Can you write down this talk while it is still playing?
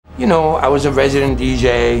you know, I was a resident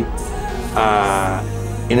DJ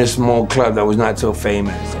in a small club that was not so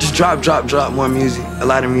famous. Just drop more music, a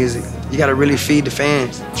lot of music. You gotta really feed the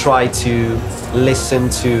fans. Try to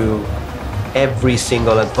listen to every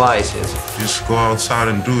single advice. Just go outside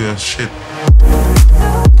and do your shit.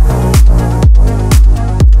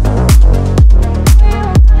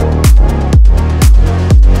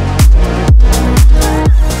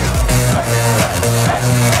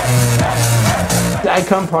 I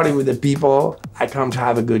come party with the people. I come to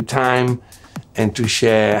have a good time and to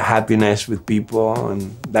share happiness with people,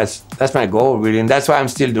 and that's my goal, really, and that's why I'm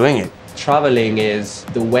still doing it. Traveling is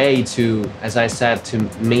the way to, as I said, to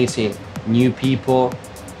meeting new people,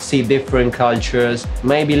 see different cultures,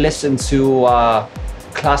 maybe listen to a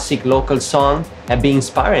classic local song and be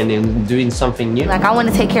inspired in doing something new. Like, I want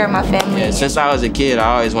to take care of my family. Yeah, since I was a kid,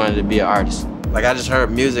 I always wanted to be an artist. Like, I just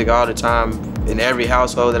heard music all the time in every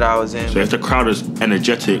household that I was in. So if the crowd is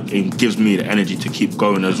energetic, it gives me the energy to keep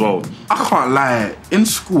going as well. I can't lie, in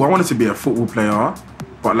school I wanted to be a football player,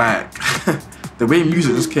 but like, the way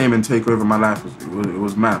music just came and take over my life, it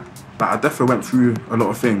was mad. Like, I definitely went through a lot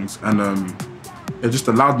of things, and it just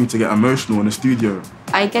allowed me to get emotional in the studio.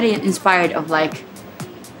 I get inspired of like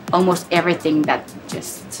almost everything that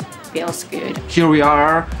just feels good. Here we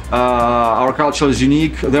are, our culture is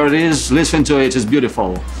unique, there it is, listen to it, it's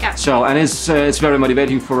beautiful. Yeah. So, and it's very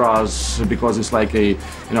motivating for us because it's like a,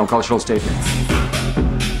 cultural statement.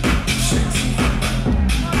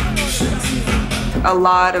 A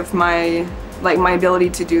lot of my ability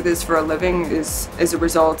to do this for a living is a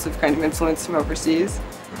result of kind of influence from overseas.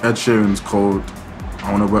 Ed Sheeran's cold.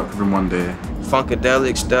 I want to work with him one day.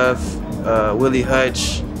 Funkadelic stuff, Willie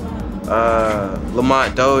Hutch,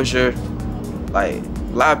 Lamont Dozier. Like,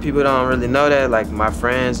 a lot of people don't really know that, like my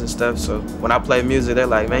friends and stuff. So when I play music, they're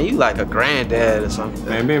like, man, you like a granddad or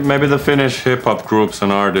something. Maybe the Finnish hip-hop groups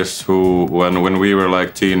and artists who, when we were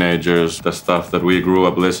like teenagers, the stuff that we grew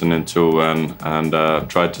up listening to and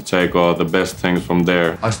tried to take all the best things from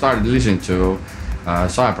there. I started listening to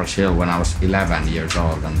Cypress Hill when I was 11 years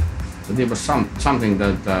old, and it was something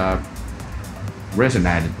that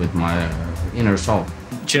resonated with my inner soul.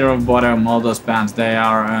 General Bottom, all those bands, they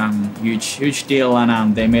are huge deal,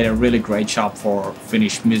 and they made a really great job for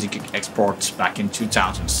Finnish music exports back in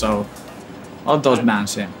 2000. So all those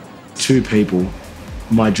bands, yeah. Two people,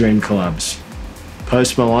 my dream collabs,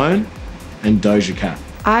 Post Malone and Doja Cat.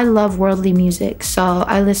 I love worldly music, so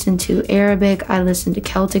I listen to Arabic, I listen to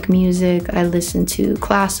Celtic music, I listen to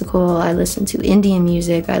classical, I listen to Indian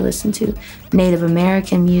music, I listen to Native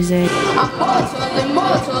American music.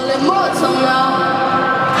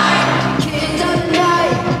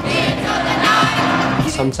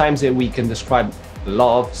 Sometimes we can describe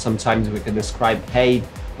love, sometimes we can describe hate,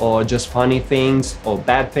 or just funny things, or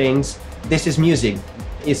bad things. This is music.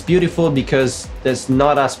 It's beautiful because there's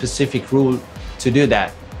not a specific rule to do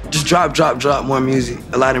that. Just drop more music,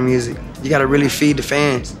 a lot of music. You gotta really feed the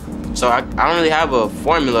fans. So I don't really have a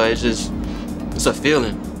formula, it's a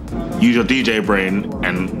feeling. Use your DJ brain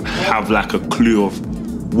and have like a clue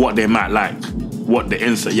of what they might like, what the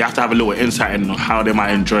insight. You have to have a little insight in how they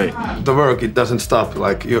might enjoy it. The work, it doesn't stop.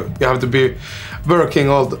 Like you have to be working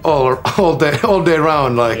all day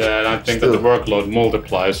round. Like, yeah, and I think that the workload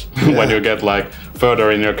multiplies when you get like further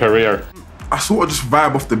in your career. I sort of just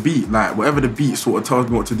vibe off the beat, like whatever the beat sort of tells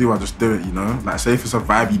me what to do, I just do it, you know? Like, say if it's a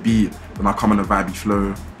vibey beat, then I come on a vibey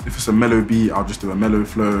flow. If it's a mellow beat, I'll just do a mellow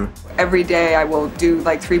flow. Every day I will do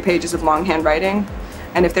like 3 pages of longhand writing,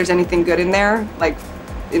 and if there's anything good in there, like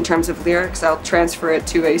in terms of lyrics, I'll transfer it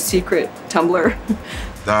to a secret Tumblr.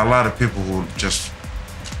 There are a lot of people who just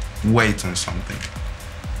wait on something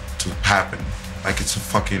to happen. Like it's a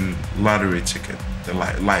fucking lottery ticket, the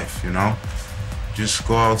life, you know? Just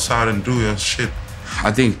go outside and do your shit.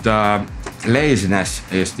 I think the laziness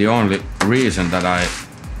is the only reason that I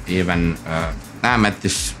even am at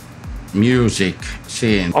this music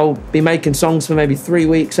scene. I'll be making songs for maybe 3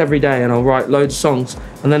 weeks every day, and I'll write loads of songs,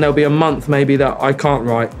 and then there'll be a month maybe that I can't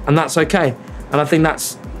write, and that's okay. And I think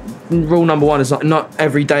that's rule number one, is not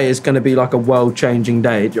every day is going to be like a world-changing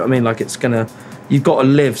day. Do you know what I mean? Like you've got to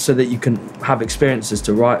live so that you can have experiences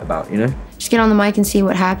to write about, you know? Just get on the mic and see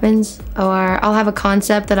what happens. Or I'll have a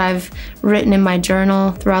concept that I've written in my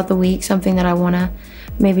journal throughout the week, something that I want to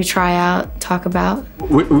maybe try out, talk about.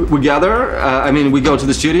 We gather, we go to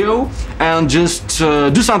the studio and just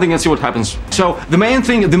do something and see what happens. So the main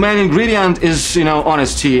thing, the main ingredient is,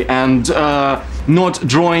 honesty and not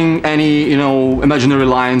drawing any, imaginary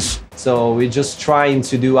lines. So we're just trying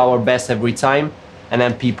to do our best every time, and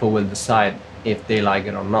then people will decide if they like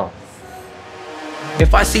it or not.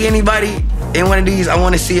 If I see anybody in one of these, I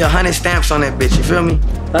want to see 100 stamps on that bitch, you feel me?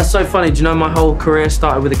 That's so funny. Do you know my whole career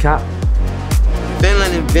started with a cap?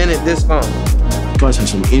 Finland invented this phone. You guys have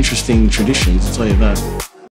some interesting traditions, I'll tell you that.